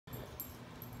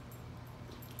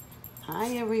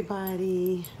Hi,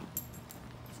 everybody.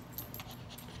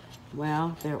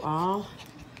 Well, they're all,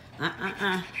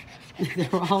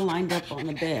 they're all lined up on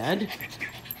the bed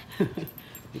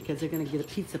because they're gonna get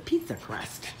a pizza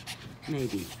crust,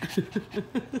 maybe.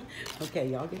 Okay,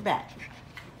 y'all get back.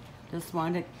 Just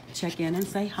wanted to check in and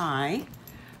say hi.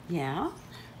 Yeah,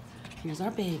 here's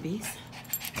our babies.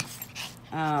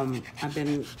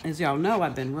 As y'all know,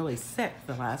 I've been really sick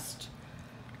the last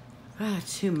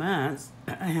 2 months,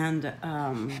 and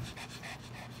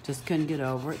just couldn't get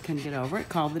over it.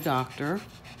 Called the doctor,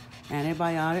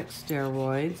 antibiotics,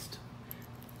 steroids,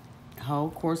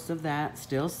 whole course of that,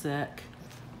 still sick.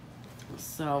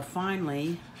 So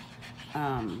finally,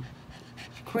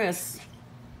 Chris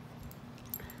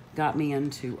got me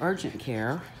into urgent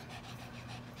care,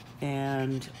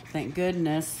 and thank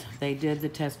goodness they did the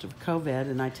test of COVID,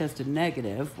 and I tested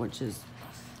negative, which is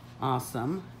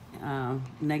awesome.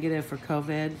 Negative for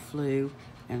COVID, flu,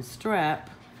 and strep,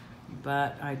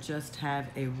 but I just have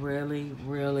a really,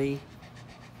 really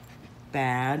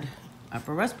bad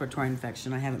upper respiratory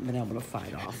infection I haven't been able to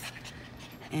fight off.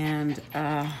 And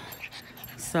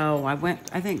so I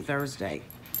went, I think Thursday,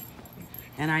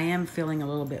 and I am feeling a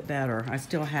little bit better. I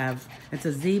still have, it's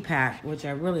a Z-Pack, which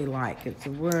I really like. It's a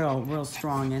real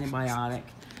strong antibiotic.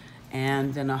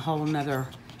 And then a whole nother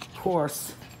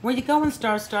course. Where you going,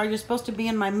 Starr? You're supposed to be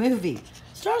in my movie.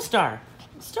 Starr.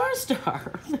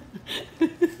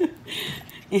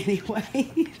 Anyway,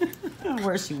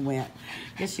 where she went.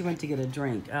 Guess she went to get a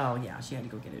drink. Oh yeah, she had to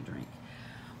go get a drink.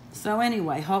 So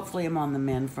anyway, hopefully I'm on the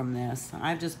mend from this.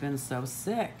 I've just been so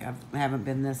sick. I haven't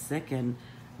been this sick in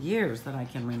years that I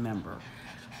can remember.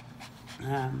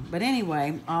 But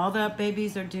anyway, all the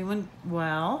babies are doing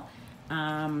well.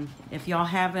 If y'all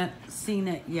haven't seen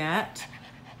it yet,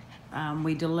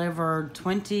 we delivered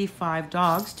 25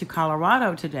 dogs to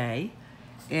Colorado today.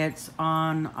 It's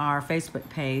on our Facebook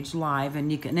page live, and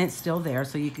it's still there,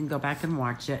 so you can go back and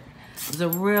watch it. It was a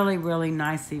really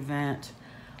nice event.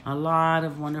 A lot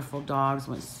of wonderful dogs.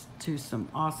 Went to some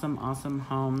awesome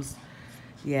homes.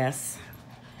 Yes.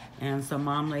 And so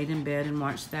Mom laid in bed and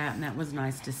watched that, and that was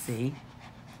nice to see.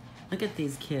 Look at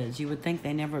these kids. You would think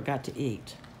they never got to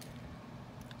eat.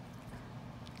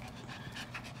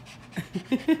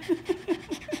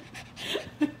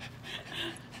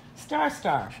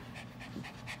 Starr.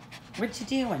 What you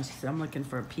doing? She said, I'm looking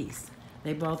for a piece.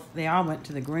 They all went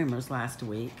to the groomers last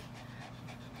week.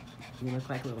 You look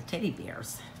like little teddy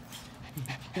bears.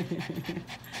 Well,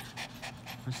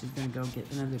 she's gonna go get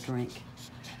another drink.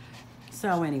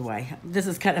 So anyway, this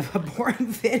is kind of a boring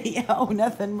video.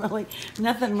 Nothing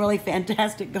really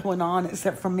fantastic going on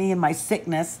except for me and my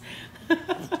sickness.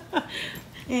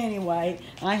 Anyway,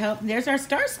 I hope there's our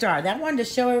Starr. That wanted to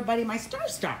show everybody my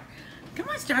Starr. Come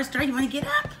on, Starr. You want to get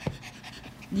up?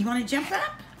 You want to jump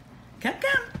up? Come.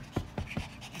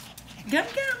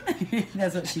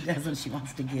 That's what she does when she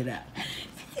wants to get up.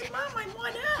 She said, Mom, I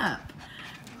want up.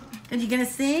 Are you going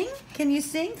to sing? Can you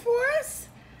sing for us?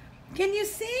 Can you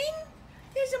sing?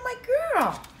 These are my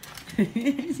girl.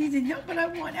 She said, no, but I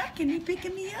want up. Can you pick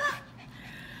me up?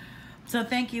 So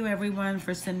thank you, everyone,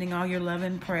 for sending all your love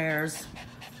and prayers.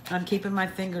 I'm keeping my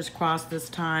fingers crossed this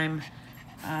time.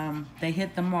 They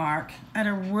hit the mark. I had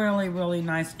a really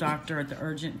nice doctor at the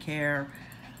urgent care.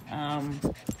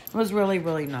 It was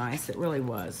really nice. It really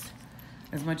was.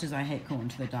 As much as I hate going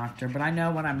to the doctor, but I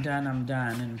know when I'm done,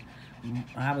 and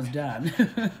I was done.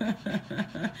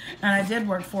 And I did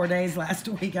work 4 days last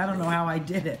week. I don't know how I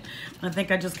did it. I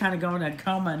think I just kind of go in a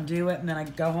coma and do it, and then I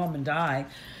go home and die.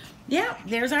 Yeah,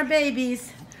 there's our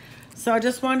babies. So I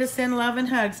just wanted to send love and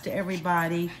hugs to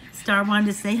everybody. Starr wanted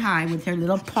to say hi with her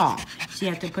little paw. She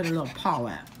had to put her little paw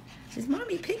up. She says,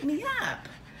 Mommy, pick me up.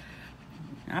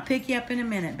 I'll pick you up in a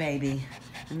minute, baby.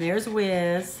 And there's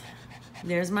Wiz.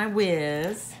 There's my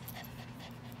Wiz.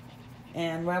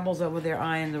 And Rebel's over there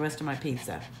eyeing the rest of my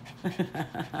pizza.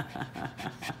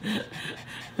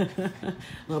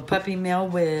 Little puppy mill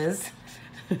Wiz.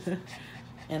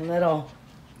 And little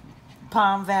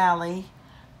Palm Valley.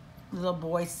 Little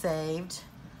boy saved.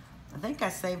 I think I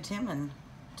saved him in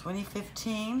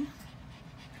 2015.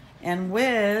 And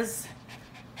Wiz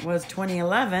was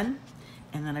 2011.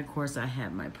 And then, of course, I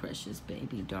have my precious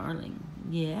baby darling.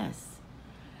 Yes.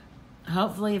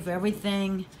 Hopefully, if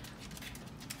everything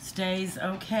stays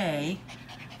okay,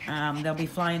 they'll be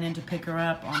flying in to pick her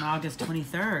up on August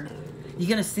 23rd. You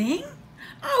gonna sing?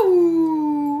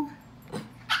 Oh!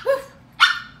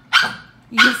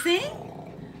 You gonna sing?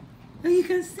 Are you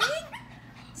gonna sing?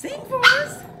 Sing for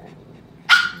us.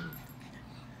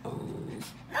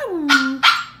 Oh!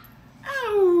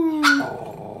 Oh!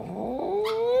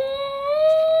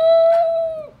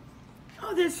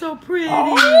 Oh, that's so pretty.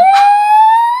 Oh,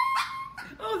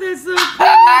 they're so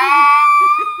pretty.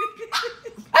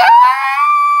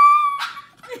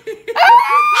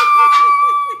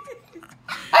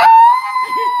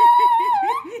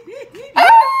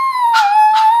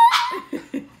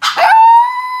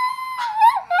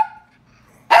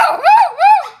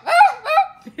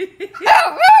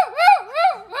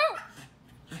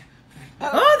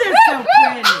 Oh, they're so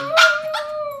pretty.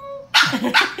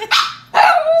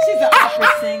 She's an opera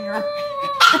singer.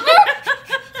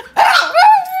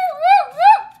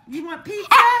 You want pizza?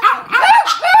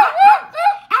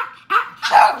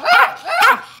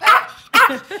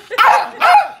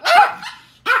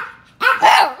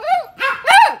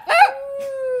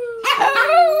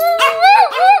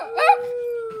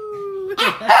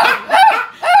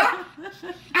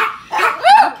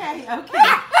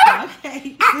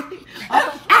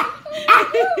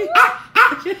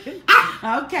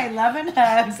 Okay, love and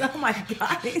hugs. Oh my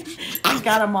God. He's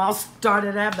got them all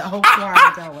started. I have the whole choir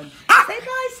going. Say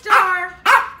bye, Starr.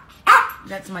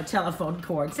 That's my telephone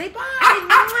cord. Say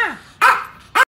bye.